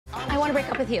I want to break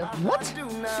up with you. What?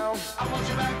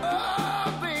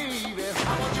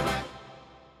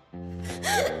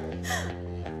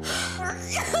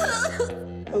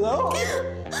 Hello?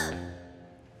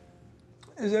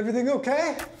 Is everything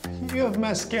okay? You have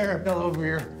mascara all over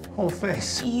your whole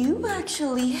face. You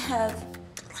actually have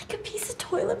like a piece of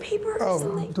toilet paper or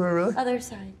something. Do I really? Other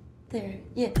side. There.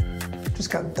 Yeah. Just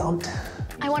got dumped.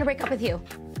 I want to break up with you.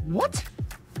 What?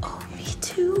 Oh, me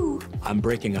too. I'm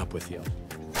breaking up with you.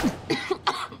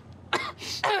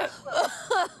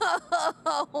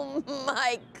 Oh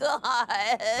my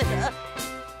God.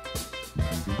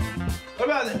 What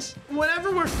about this?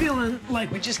 Whenever we're feeling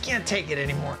like we just can't take it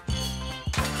anymore,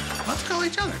 let's call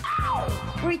each other.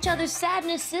 We're each other's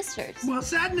sadness sisters. Well,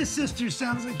 Sadness Sisters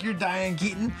sounds like you're Diane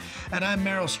Keaton and I'm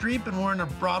Meryl Streep and we're in a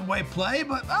Broadway play,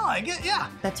 but I like it, yeah.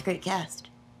 That's a great cast.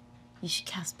 You should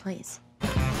cast plays.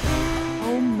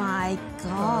 Oh my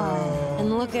God.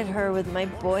 And look at her with my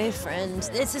boyfriend.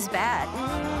 This is bad.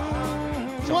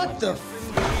 What the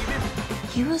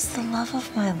He was the love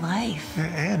of my life.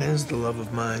 Anne is the love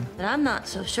of mine. And I'm not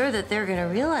so sure that they're gonna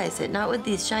realize it, not with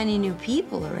these shiny new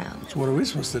people around. So what are we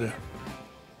supposed to do?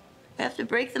 We have to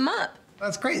break them up.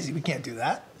 That's crazy, we can't do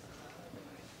that.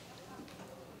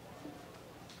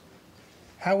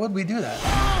 How would we do that?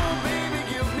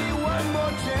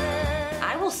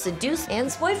 I will seduce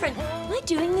Anne's boyfriend. Am I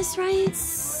doing this right? It's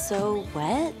so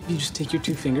wet. You just take your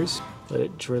 2 fingers, let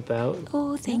it drip out.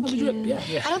 Oh, thank you. Yeah,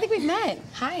 yeah. I don't think we've met.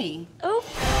 Hi. Oh.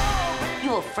 You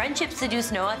will friendship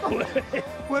seduce Noah.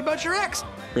 What about your ex?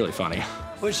 Really funny.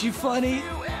 Was she funny?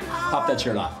 Pop that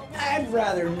shirt off. I'd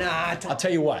rather not. I'll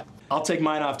tell you what. I'll take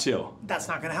mine off too. That's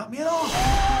not gonna help me at all.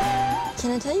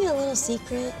 Can I tell you a little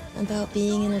secret about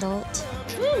being an adult?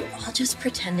 We're all just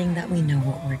pretending that we know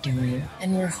what we're doing,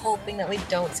 and we're hoping that we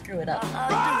don't screw it up.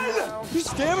 Run! Your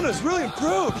stamina's really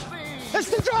improved. It's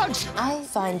the drugs! I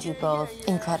find you both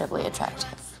incredibly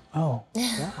attractive. Oh,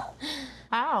 wow.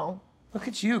 Ow. Look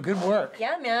at you, good work.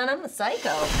 Yeah, man, I'm a psycho.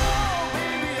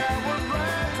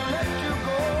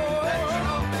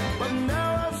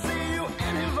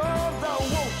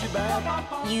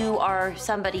 You are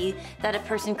somebody that a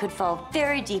person could fall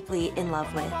very deeply in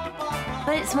love with.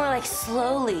 But it's more like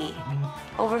slowly,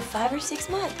 over 5 or 6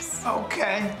 months.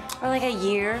 Okay. Or like a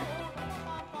year.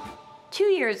 2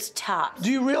 years tops.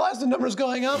 Do you realize the number's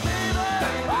going up?